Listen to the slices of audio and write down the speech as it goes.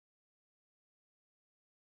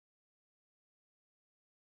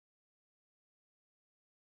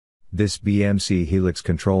This BMC Helix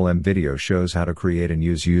Control-M video shows how to create and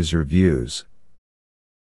use user views.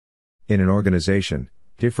 In an organization,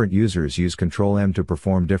 different users use Control-M to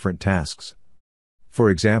perform different tasks. For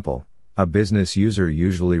example, a business user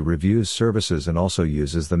usually reviews services and also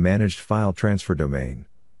uses the managed file transfer domain,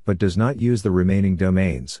 but does not use the remaining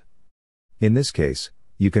domains. In this case,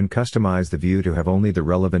 you can customize the view to have only the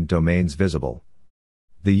relevant domains visible.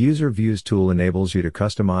 The User Views tool enables you to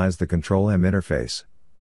customize the Control-M interface.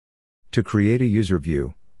 To create a user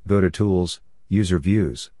view, go to Tools, User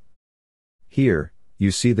Views. Here,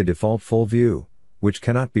 you see the default full view, which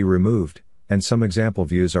cannot be removed, and some example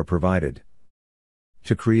views are provided.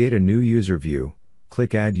 To create a new user view,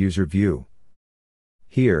 click Add User View.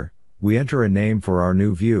 Here, we enter a name for our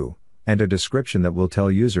new view, and a description that will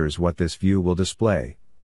tell users what this view will display.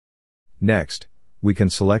 Next, we can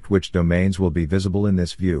select which domains will be visible in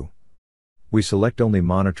this view. We select only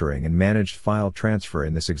monitoring and managed file transfer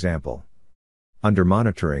in this example. Under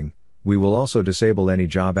monitoring, we will also disable any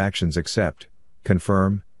job actions except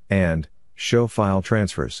confirm and show file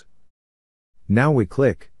transfers. Now we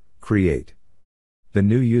click Create. The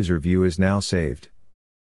new user view is now saved.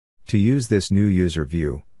 To use this new user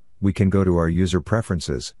view, we can go to our user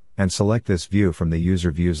preferences and select this view from the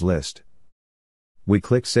user views list. We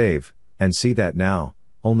click Save and see that now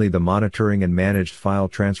only the monitoring and managed file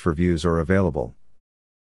transfer views are available.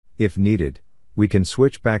 If needed, we can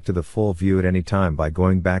switch back to the full view at any time by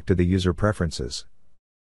going back to the user preferences.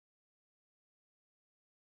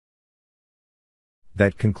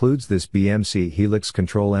 That concludes this BMC Helix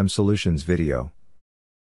Control-M Solutions video.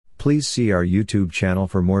 Please see our YouTube channel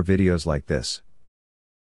for more videos like this.